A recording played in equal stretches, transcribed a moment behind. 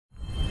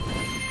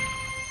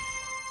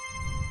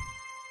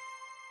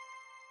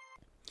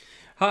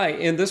Hi,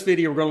 in this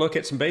video we're going to look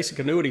at some basic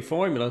annuity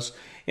formulas.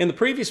 In the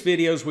previous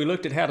videos we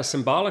looked at how to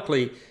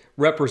symbolically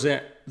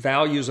represent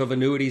values of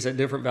annuities at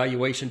different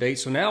valuation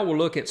dates. So now we'll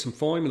look at some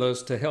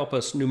formulas to help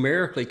us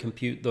numerically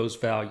compute those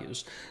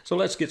values. So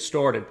let's get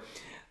started.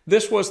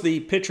 This was the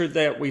picture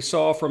that we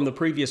saw from the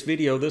previous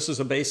video. This is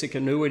a basic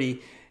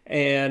annuity,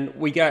 and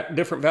we got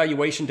different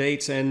valuation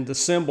dates and the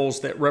symbols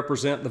that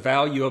represent the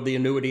value of the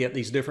annuity at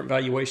these different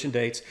valuation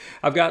dates.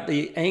 I've got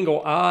the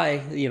angle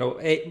I,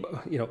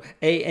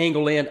 A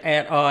angle in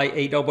at I,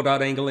 A double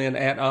dot angle in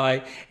at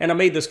I, and I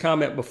made this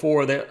comment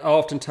before that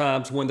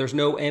oftentimes when there's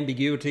no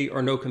ambiguity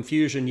or no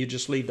confusion, you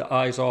just leave the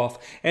I's off,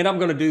 and I'm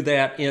going to do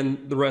that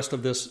in the rest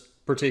of this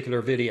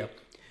particular video.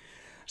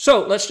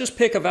 So let's just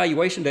pick a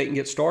valuation date and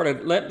get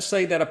started. Let's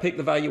say that I pick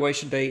the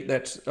valuation date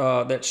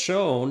that's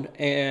shown,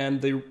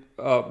 and the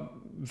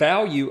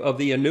value of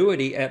the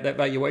annuity at that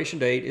valuation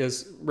date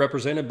is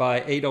represented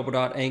by A double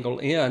dot angle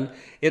N.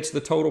 It's the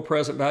total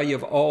present value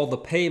of all the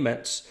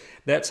payments.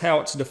 That's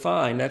how it's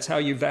defined. That's how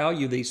you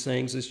value these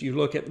things, is you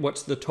look at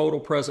what's the total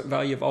present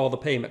value of all the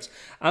payments.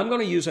 I'm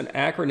going to use an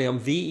acronym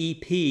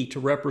VEP to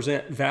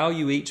represent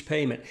value each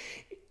payment.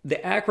 The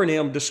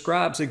acronym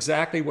describes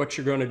exactly what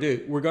you're going to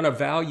do. We're going to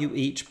value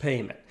each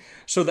payment.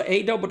 So the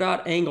A double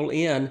dot angle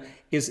N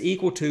is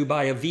equal to,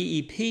 by a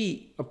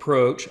VEP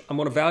approach, I'm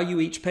going to value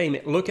each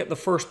payment, look at the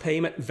first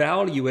payment,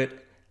 value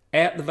it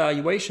at the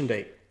valuation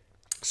date.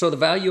 So the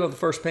value of the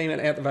first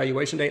payment at the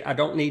valuation date, I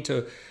don't need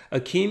to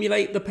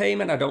accumulate the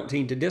payment. I don't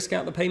need to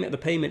discount the payment. The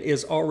payment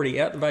is already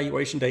at the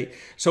valuation date,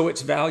 so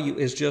its value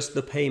is just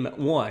the payment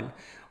 1.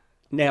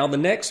 Now the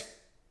next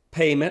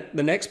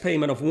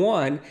payment of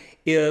 1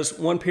 is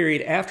 1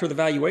 period after the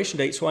valuation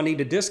date, so I need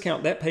to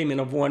discount that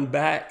payment of 1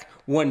 back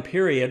 1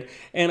 period,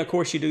 and of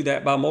course you do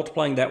that by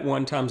multiplying that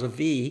 1 times a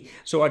V,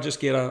 so I just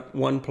get a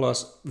 1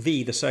 plus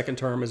V. The second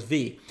term is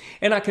V,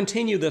 and I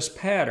continue this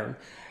pattern.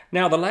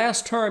 Now the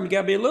last term, you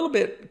got to be a little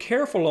bit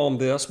careful on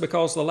this,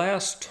 because the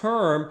last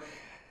term,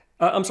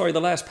 the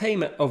last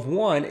payment of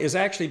 1 is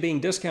actually being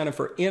discounted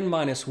for N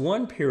minus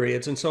 1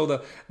 periods, and so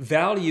the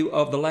value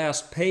of the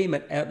last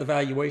payment at the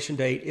valuation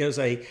date is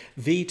a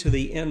V to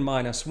the N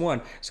minus 1.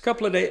 There's a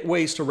couple of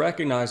ways to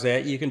recognize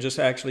that. You can just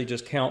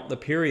count the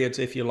periods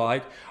if you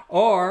like,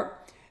 or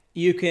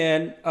you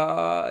can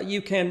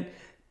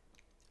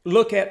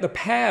look at the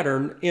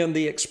pattern in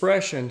the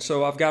expression.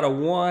 So I've got a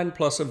 1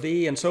 plus a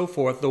V and so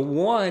forth. The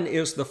 1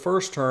 is the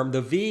first term.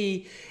 The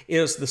V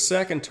is the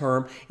second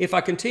term. If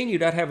I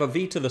continued, I'd have a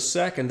V to the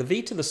second. The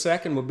V to the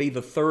second would be the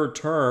third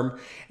term.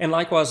 And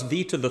likewise,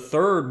 V to the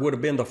third would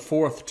have been the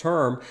fourth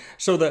term.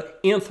 So the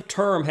nth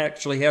term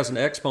actually has an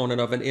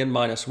exponent of an N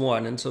minus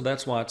 1. And so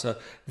that's why it's a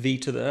V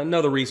to the,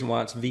 another reason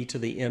why it's V to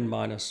the N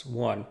minus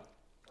 1.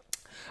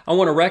 I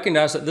want to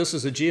recognize that this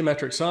is a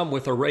geometric sum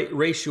with a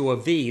ratio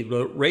of V.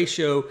 The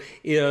ratio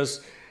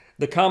is,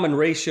 the common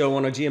ratio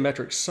on a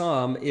geometric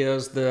sum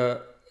is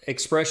the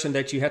expression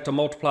that you have to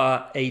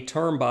multiply a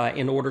term by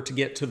in order to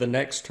get to the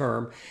next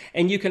term.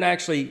 And you can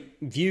actually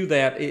view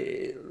that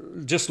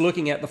just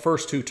looking at the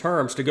first two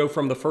terms. To go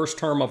from the first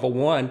term of a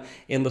 1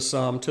 in the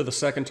sum to the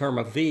second term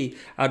of V,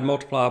 I'd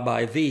multiply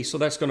by V. So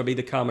that's going to be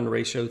the common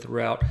ratio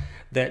throughout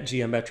that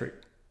geometric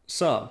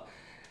sum.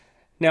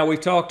 Now,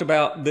 we've talked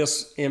about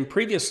this in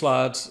previous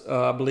slides,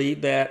 I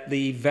believe, that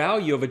the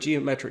value of a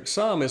geometric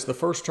sum is the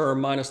first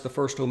term minus the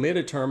first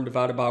omitted term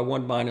divided by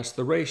 1 minus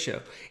the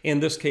ratio. In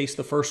this case,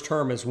 the first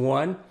term is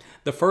 1.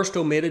 The first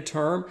omitted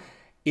term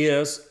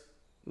is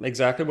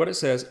exactly what it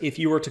says. If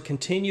you were to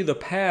continue the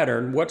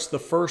pattern, what's the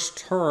first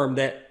term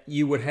that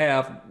you would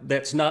have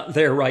that's not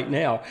there right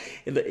now?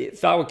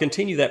 If I would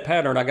continue that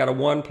pattern, I got a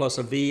 1 plus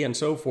a V and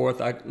so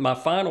forth. My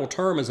final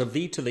term is a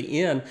V to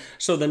the N.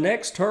 So the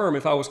next term,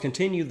 if I was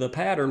continue the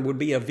pattern, would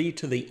be a V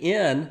to the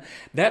N.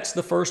 That's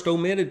the first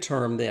omitted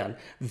term then,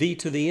 V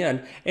to the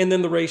N. And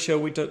then the ratio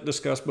we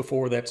discussed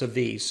before, that's a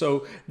V.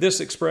 So this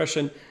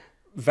expression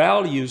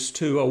values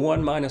to a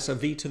 1 minus a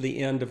V to the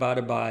N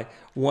divided by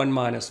 1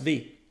 minus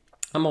V.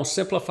 I'm going to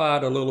simplify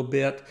it a little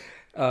bit.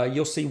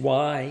 You'll see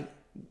why.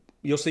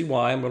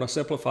 I'm going to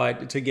simplify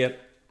it to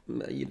get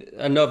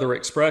another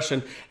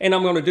expression. And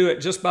I'm going to do it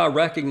just by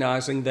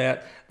recognizing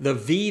that the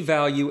V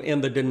value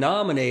in the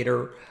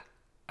denominator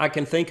I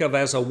can think of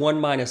as a 1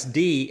 minus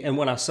D. And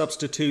when I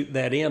substitute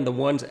that in, the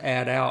ones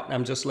add out. And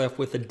I'm just left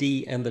with a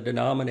D in the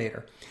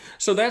denominator.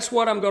 So that's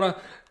what I'm going to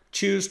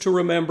choose to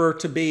remember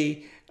to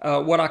be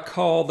what I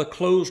call the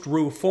closed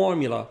rule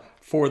formula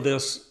for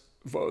this.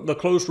 The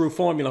closed rule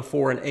formula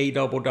for an A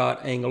double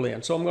dot angle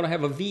N. So I'm going to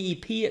have a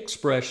VEP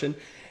expression.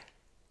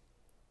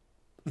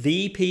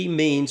 VEP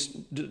means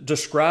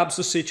describes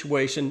the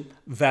situation,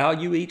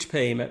 value each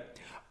payment,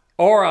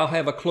 or I'll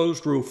have a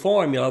closed rule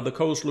formula. The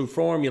closed rule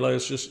formula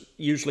is just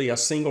usually a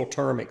single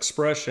term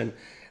expression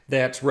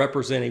that's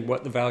representing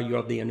what the value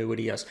of the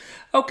annuity is.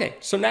 Okay,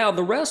 so now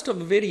the rest of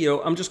the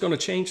video, I'm just going to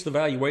change the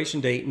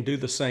valuation date and do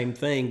the same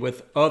thing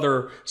with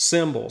other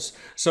symbols.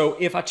 So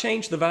if I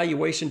change the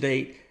valuation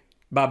date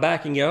by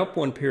backing up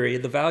 1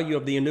 period, the value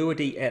of the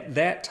annuity at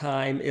that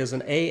time is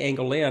an A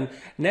angle N.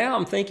 Now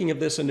I'm thinking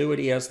of this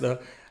annuity as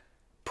the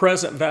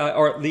present value,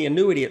 or the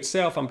annuity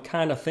itself, I'm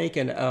kind of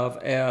thinking of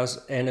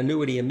as an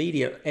annuity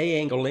immediate. A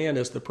angle N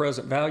is the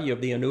present value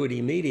of the annuity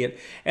immediate.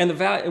 And the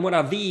value, when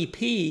I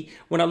VEP,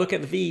 when I look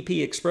at the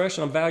VEP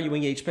expression, I'm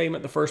valuing each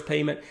payment. The first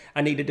payment,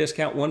 I need to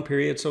discount one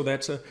period, so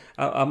that's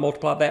I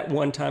multiply that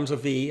 1 times a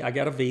V, I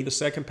got a V. The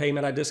second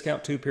payment, I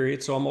discount 2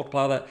 periods, so I'll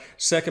multiply that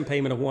second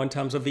payment of 1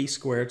 times a V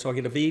squared, so I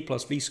get a V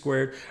plus V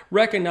squared.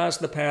 Recognize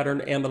the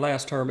pattern, and the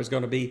last term is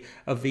going to be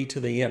a V to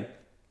the N.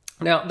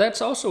 Now,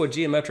 that's also a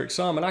geometric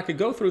sum, and I could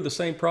go through the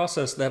same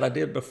process that I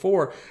did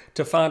before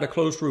to find a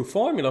closed-rule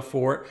formula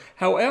for it.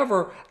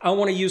 However, I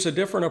want to use a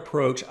different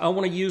approach. I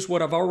want to use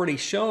what I've already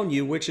shown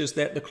you, which is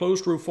that the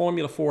closed-rule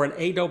formula for an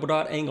A double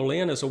dot angle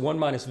N is a 1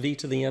 minus V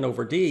to the N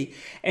over D,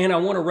 and I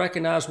want to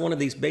recognize one of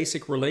these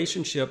basic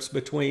relationships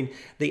between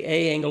the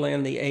A angle N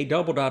and the A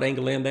double dot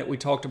angle N that we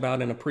talked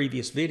about in a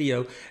previous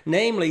video,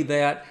 namely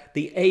that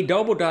the A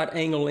double dot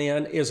angle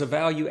N is a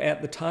value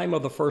at the time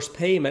of the first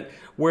payment,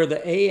 where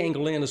the A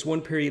angle N is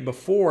 1 period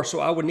before,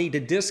 so I would need to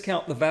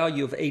discount the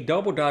value of A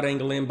double dot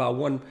angle N by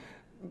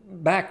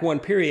back 1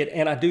 period,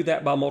 and I do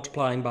that by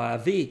multiplying by a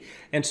V.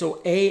 And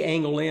so A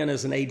angle N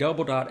is an A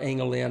double dot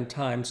angle N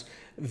times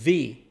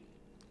V.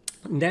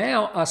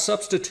 Now I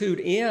substitute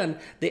in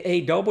the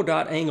A double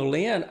dot angle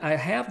N. I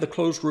have the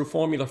closed rule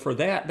formula for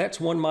that.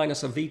 That's 1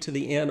 minus a V to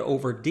the N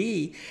over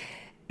D.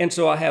 And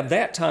so I have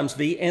that times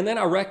V, and then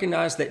I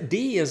recognize that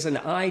D is an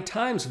I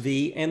times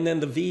V, and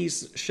then the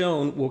V's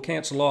shown will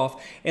cancel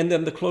off, and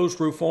then the closed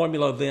rule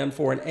formula then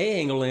for an A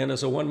angle N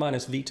is a 1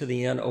 minus V to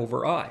the N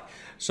over I.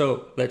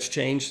 So let's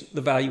change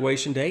the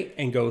valuation date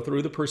and go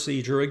through the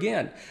procedure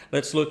again.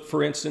 Let's look,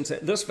 for instance,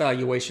 at this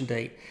valuation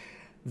date.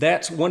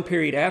 That's 1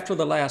 period after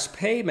the last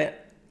payment.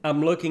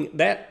 I'm looking,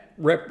 that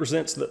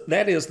represents,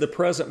 that is the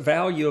present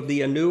value of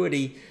the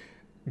annuity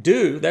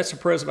due. That's the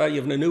present value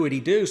of an annuity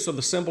due. So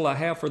the symbol I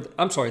have for,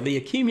 the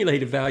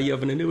accumulated value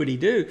of an annuity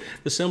due,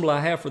 the symbol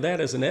I have for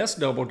that is an S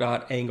double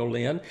dot angle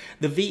N.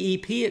 The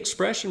VEP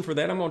expression for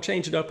that, I'm going to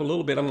change it up a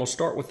little bit. I'm going to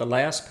start with the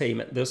last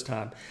payment this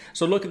time.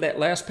 So look at that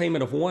last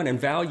payment of 1 and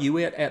value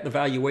it at the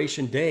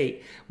valuation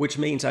date, which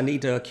means I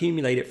need to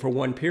accumulate it for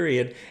 1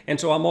 period.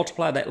 And so I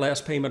multiply that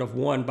last payment of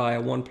 1 by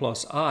a 1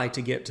 plus I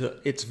to get to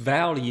its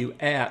value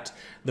at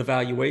the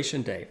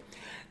valuation date.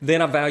 Then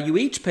I value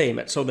each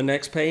payment. So the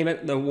next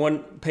payment,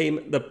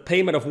 the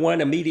payment of 1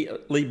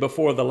 immediately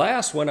before the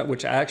last one,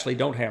 which I actually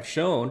don't have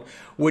shown,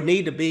 would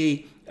need to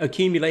be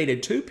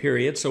accumulated 2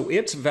 periods. So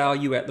its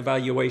value at the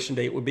valuation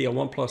date would be a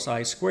 1 plus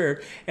I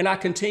squared. And I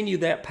continue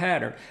that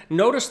pattern.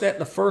 Notice that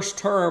the first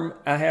term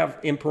I have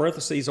in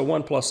parentheses, a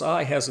 1 plus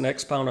I, has an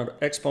exponent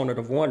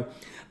of 1.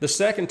 The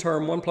second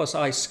term, 1 plus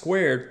I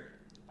squared,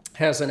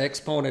 has an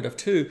exponent of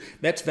 2.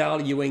 That's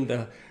valuing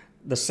the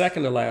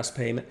second to last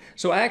payment.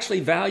 So actually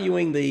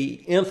valuing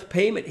the nth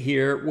payment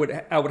here,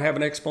 I would have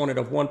an exponent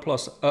of 1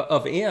 plus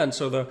of n.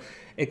 So the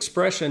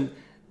expression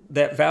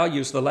that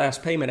values the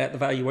last payment at the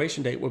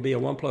valuation date would be a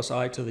 1 plus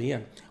I to the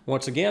n.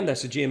 Once again,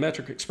 that's a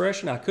geometric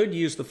expression. I could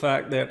use the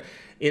fact that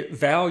it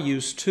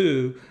values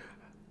to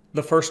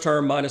the first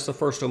term minus the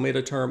first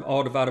omitted term,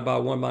 all divided by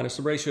 1 minus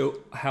the ratio.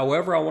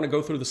 However, I want to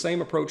go through the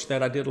same approach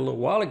that I did a little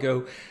while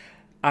ago.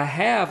 I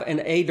have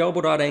an A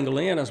double dot angle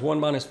N as 1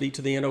 minus V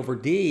to the N over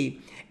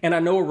D, and I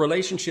know a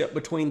relationship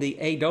between the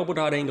A double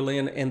dot angle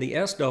N and the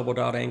S double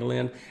dot angle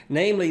N,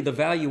 namely the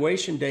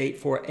valuation date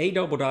for A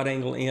double dot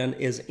angle N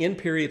is n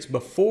periods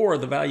before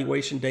the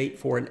valuation date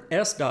for an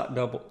S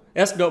double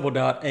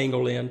dot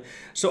angle N.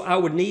 So I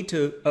would need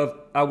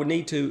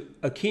to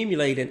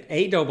accumulate an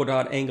A double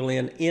dot angle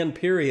N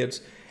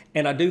periods,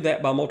 and I do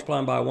that by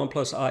multiplying by 1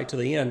 plus I to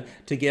the N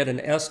to get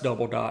an S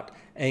double dot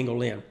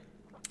angle N.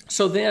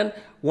 So then,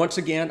 once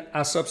again,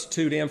 I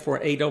substitute in for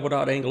A double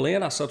dot angle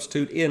N. I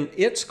substitute in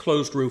its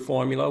closed rule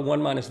formula,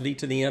 1 minus V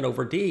to the N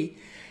over D.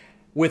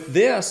 With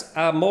this,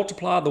 I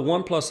multiply the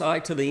 1 plus I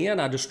to the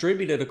N. I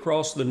distribute it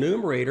across the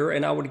numerator,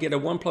 and I would get a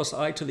 1 plus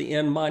I to the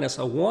N minus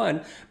a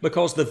 1,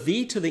 because the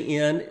V to the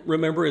N,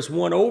 remember, is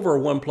 1 over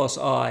 1 plus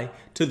I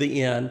to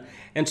the N.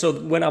 And so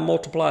when I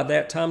multiply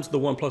that times the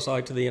 1 plus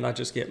I to the N, I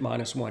just get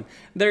minus 1.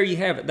 There you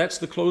have it. That's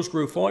the closed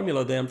rule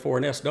formula then for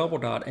an S double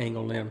dot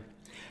angle N.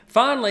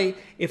 Finally,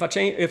 if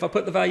I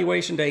put the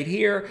valuation date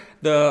here,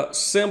 the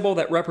symbol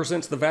that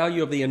represents the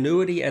value of the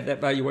annuity at that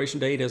valuation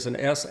date is an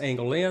S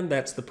angle N.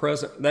 That's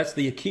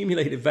the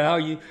accumulated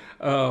value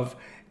of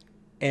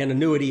an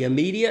annuity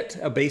immediate,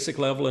 a basic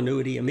level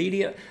annuity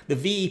immediate. The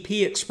VEP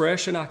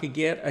expression I could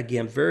get,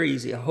 again, very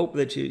easy. I hope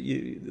that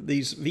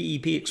these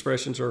VEP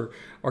expressions are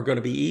going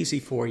to be easy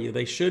for you.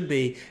 They should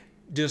be.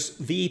 Just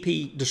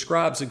VEP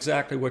describes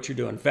exactly what you're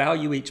doing.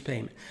 Value each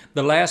payment.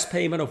 The last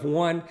payment of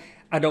 1,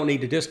 I don't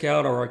need to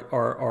discount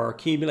or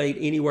accumulate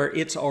anywhere.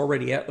 It's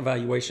already at the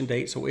valuation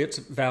date, so its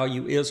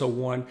value is a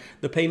 1.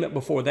 The payment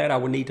before that, I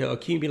would need to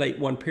accumulate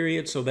 1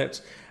 period, so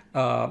that's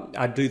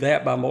I'd do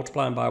that by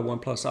multiplying by 1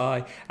 plus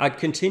I. I'd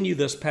continue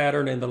this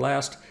pattern, and the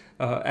last,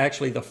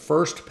 actually the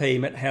first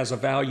payment has a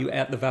value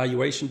at the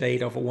valuation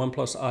date of a 1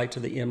 plus I to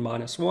the N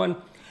minus 1.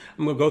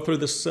 I'm going to go through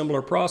this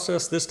similar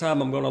process. This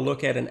time I'm going to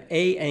look at an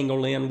A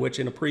angle n, which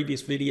in a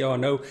previous video I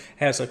know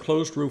has a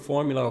closed rule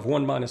formula of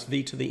 1 minus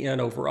v to the n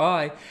over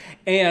I.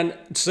 And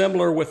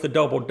similar with the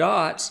double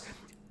dots,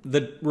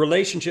 the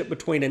relationship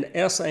between an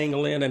S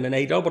angle n and an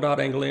A double dot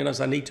angle n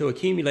is I need to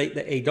accumulate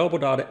the A double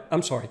dot,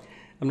 I'm sorry,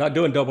 I'm not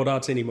doing double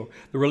dots anymore.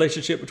 The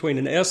relationship between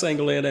an S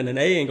angle n and an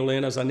A angle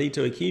n is I need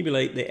to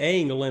accumulate the A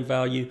angle n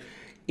value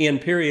in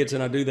periods,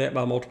 and I do that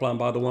by multiplying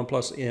by the 1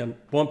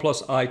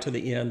 plus I to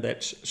the n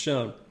that's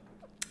shown.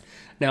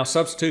 Now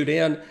substitute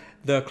in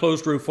the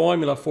closed rule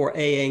formula for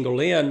A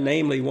angle n,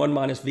 namely 1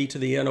 minus v to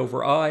the n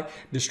over I,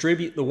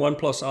 distribute the 1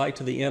 plus I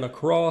to the n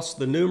across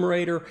the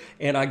numerator,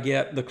 and I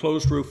get the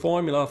closed rule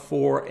formula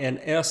for an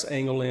S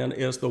angle n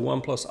is the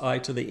 1 plus I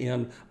to the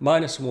n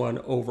minus 1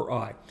 over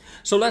I.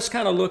 So let's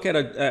kind of look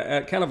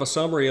at kind of a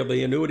summary of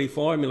the annuity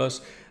formulas,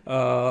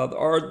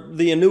 or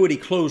the annuity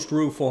closed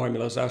rule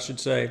formulas, I should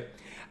say.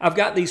 I've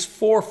got these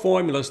 4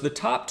 formulas. The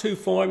top 2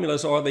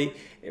 formulas are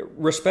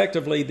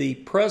respectively the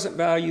present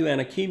value and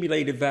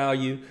accumulated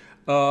value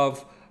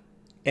of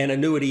an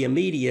annuity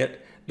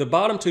immediate. The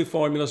bottom 2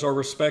 formulas are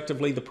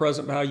respectively the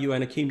present value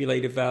and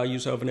accumulated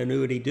values of an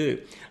annuity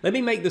due. Let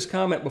me make this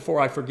comment before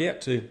I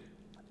forget to.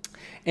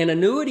 An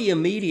annuity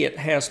immediate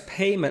has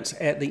payments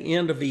at the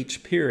end of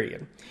each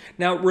period.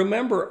 Now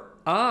remember,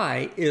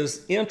 I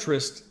is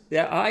interest.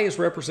 I is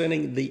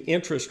representing the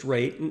interest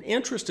rate, and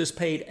interest is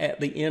paid at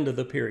the end of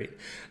the period.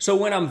 So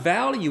when I'm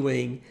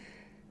valuing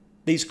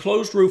these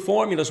closed rule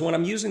formulas, when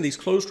I'm using these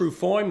closed rule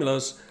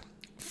formulas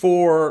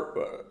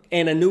for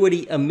an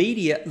annuity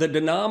immediate, the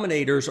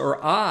denominators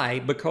are I,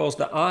 because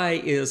the I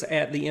is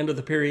at the end of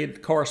the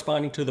period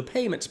corresponding to the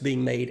payments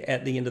being made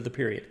at the end of the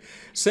period.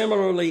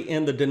 Similarly,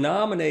 in the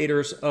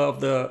denominators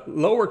of the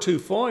lower 2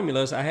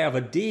 formulas, I have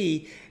a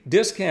D,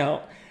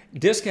 discount.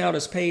 Discount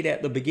is paid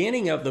at the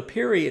beginning of the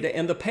period,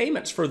 and the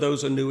payments for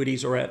those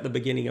annuities are at the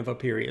beginning of a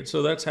period.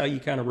 So that's how you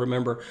kind of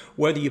remember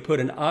whether you put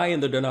an I in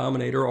the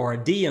denominator or a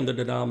D in the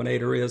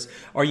denominator is,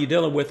 are you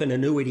dealing with an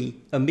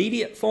annuity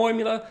immediate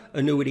formula?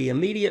 Annuity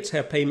immediates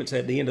have payments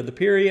at the end of the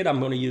period. I'm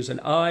going to use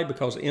an I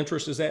because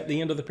interest is at the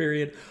end of the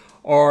period.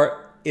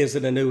 Or is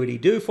it annuity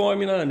due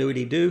formula?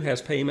 Annuity due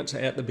has payments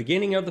at the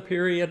beginning of the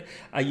period.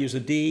 I use a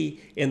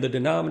D in the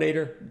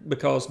denominator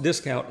because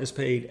discount is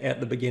paid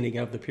at the beginning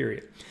of the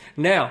period.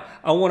 Now,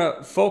 I want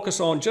to focus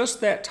on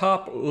just that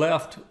top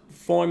left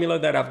formula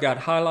that I've got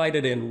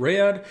highlighted in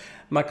red.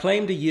 My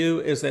claim to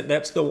you is that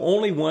that's the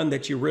only one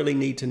that you really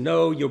need to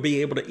know. You'll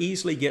be able to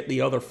easily get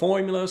the other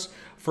formulas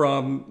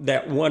from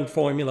that one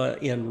formula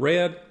in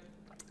red.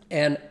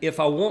 And if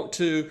I want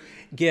to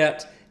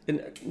get,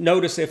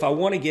 notice if I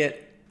want to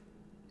get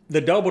the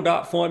double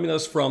dot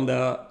formulas from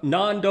the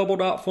non-double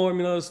dot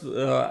formulas,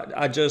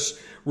 I just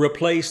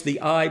replace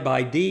the I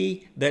by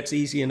D. That's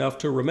easy enough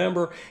to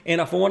remember. And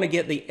if I want to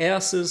get the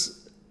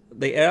S's,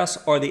 the S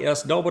or the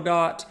S double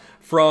dot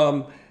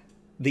from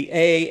the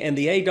A and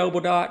the A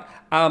double dot,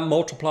 I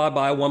multiply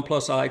by 1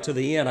 plus I to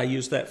the n. I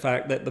use that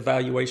fact that the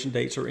valuation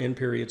dates are in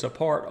periods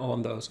apart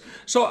on those.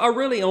 So I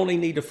really only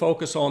need to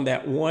focus on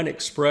that one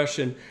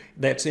expression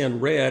that's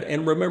in red.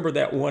 And remember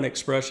that one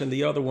expression.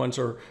 The other ones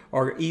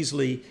are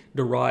easily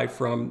derived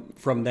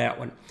from that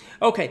one.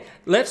 Okay,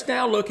 let's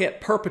now look at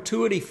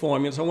perpetuity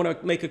formulas. I want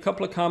to make a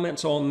couple of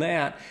comments on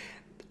that.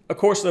 Of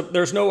course,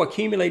 there's no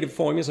accumulated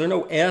formulas. There are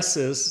no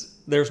S's.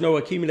 There's no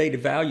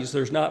accumulated values.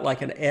 There's not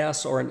like an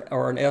S or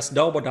an S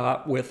double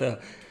dot with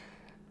a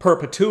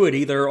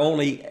perpetuity. There are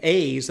only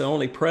A's, the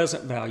only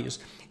present values.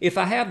 If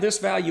I have this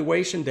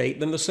valuation date,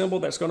 then the symbol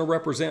that's going to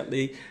represent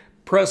the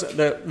present,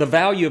 the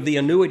value of the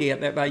annuity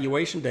at that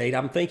valuation date,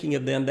 I'm thinking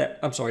of then that,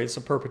 I'm sorry, it's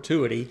a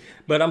perpetuity,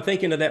 but I'm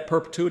thinking of that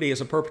perpetuity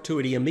as a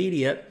perpetuity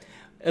immediate.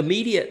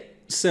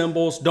 Immediate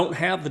symbols don't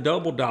have the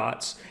double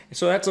dots.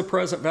 So that's a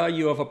present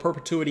value of a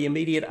perpetuity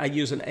immediate. I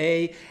use an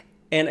A,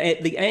 and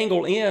at the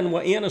angle n,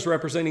 well, n is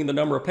representing the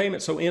number of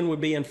payments, so n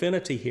would be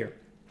infinity here.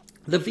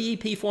 The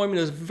VEP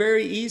formula is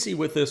very easy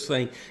with this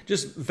thing.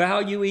 Just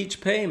value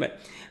each payment.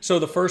 So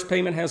the first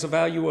payment has a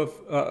value of,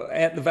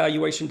 at the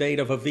valuation date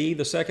of a V.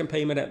 The second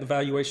payment at the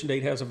valuation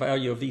date has a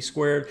value of V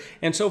squared,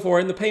 and so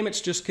forth. And the payments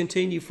just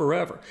continue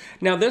forever.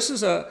 Now this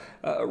is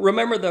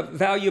remember the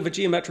value of a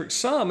geometric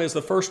sum is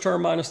the first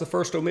term minus the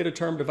first omitted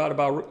term divided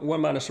by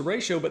 1 minus the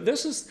ratio, but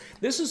this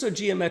is a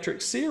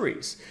geometric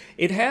series.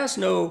 It has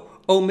no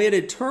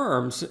omitted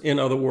terms, in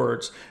other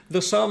words.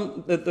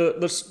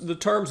 The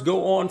terms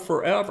go on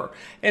forever.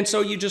 And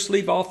so you just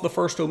leave off the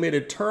first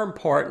omitted term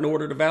part in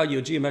order to value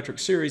a geometric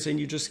series, and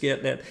you just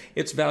get that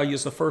its value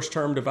is the first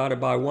term divided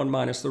by 1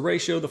 minus the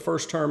ratio. The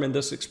first term in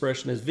this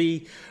expression is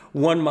V.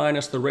 1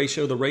 minus the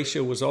ratio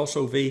was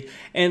also V.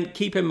 And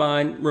keep in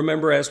mind,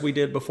 remember as we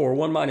did before,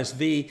 1 minus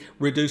V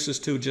reduces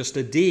to just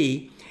a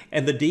D.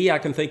 And the D I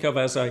can think of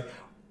as a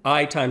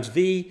I times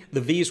V,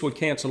 the V's would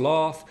cancel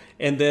off,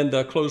 and then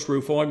the closed rule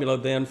formula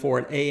then for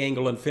an A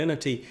angle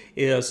infinity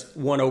is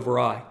 1 over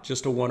I,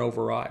 just a 1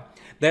 over I.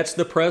 That's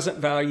the present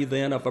value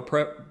then of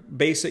a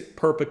basic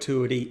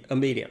perpetuity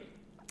immediate.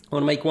 I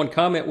want to make one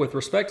comment with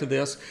respect to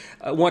this.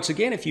 Once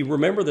again, if you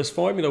remember this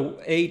formula,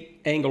 A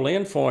angle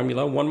n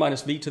formula, 1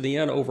 minus v to the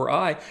n over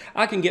I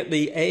can get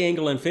the A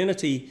angle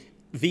infinity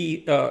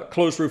V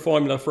closed root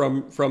formula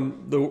from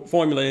the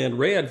formula in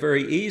red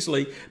very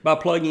easily by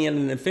plugging in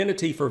an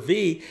infinity for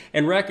V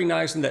and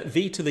recognizing that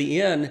V to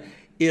the n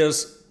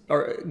is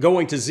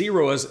going to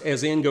 0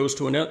 as n goes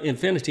to an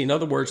infinity. In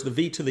other words, the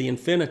V to the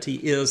infinity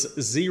is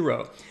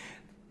 0.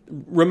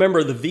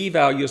 Remember, the V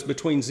value is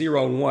between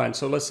 0 and 1.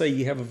 So let's say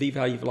you have a V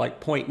value of like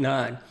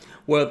 0.9.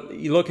 Well,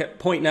 you look at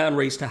 0.9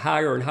 raised to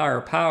higher and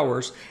higher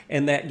powers,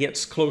 and that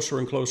gets closer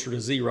and closer to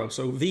 0.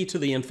 So V to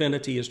the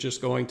infinity is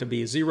just going to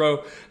be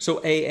 0.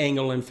 So A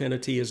angle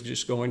infinity is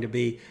just going to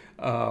be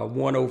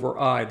 1 over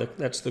I.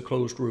 That's the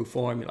closed root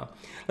formula.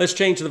 Let's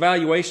change the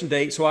valuation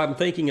date. So I'm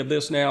thinking of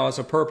this now as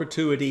a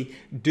perpetuity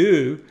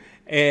due,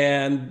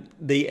 and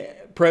the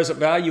present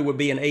value would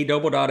be an A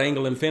double dot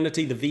angle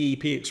infinity. The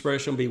VEP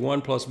expression would be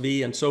 1 plus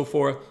V and so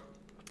forth.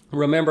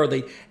 Remember,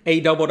 the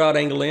A double dot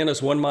angle n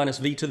is 1 minus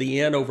V to the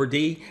n over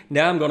D.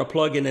 Now I'm going to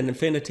plug in an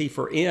infinity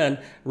for n,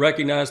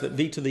 recognize that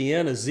V to the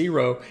n is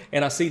 0,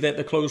 and I see that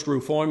the closed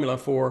root formula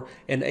for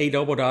an A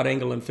double dot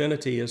angle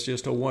infinity is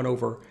just a 1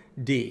 over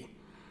D.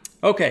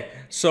 Okay,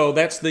 so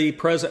that's the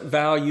present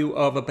value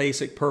of a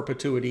basic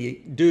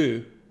perpetuity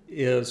due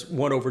is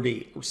 1 over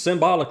D.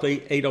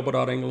 Symbolically, A double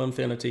dot angle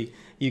infinity.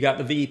 You got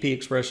the VEP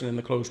expression in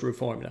the closed root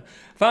formula.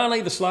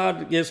 Finally, the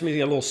slide gives me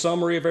a little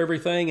summary of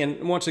everything.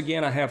 And once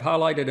again, I have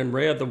highlighted in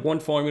red the one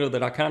formula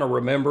that I kind of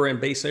remember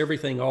and base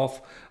everything off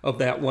of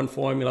that one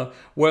formula.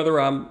 Whether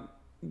I'm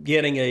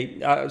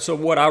getting so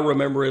what I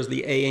remember is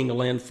the A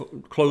angle n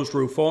closed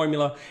root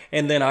formula,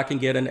 and then I can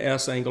get an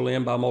S angle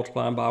n by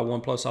multiplying by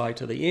 1 plus I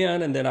to the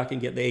n, and then I can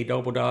get the A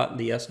double dot and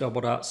the S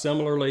double dot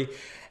similarly.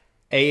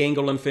 A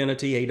angle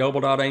infinity, A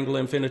double dot angle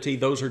infinity,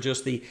 those are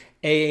just the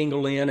A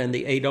angle n and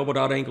the A double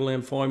dot angle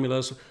n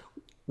formulas,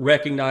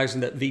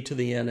 recognizing that V to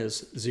the n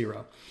is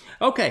 0.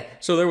 Okay,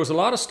 so there was a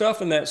lot of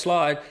stuff in that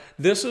slide.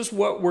 This is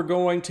what we're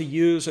going to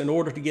use in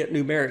order to get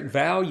numeric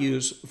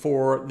values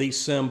for these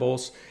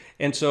symbols.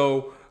 And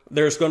so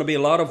there's going to be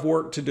a lot of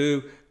work to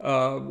do.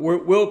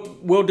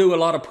 We'll do a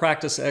lot of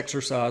practice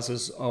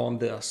exercises on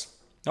this.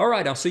 All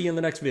right, I'll see you in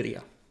the next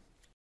video.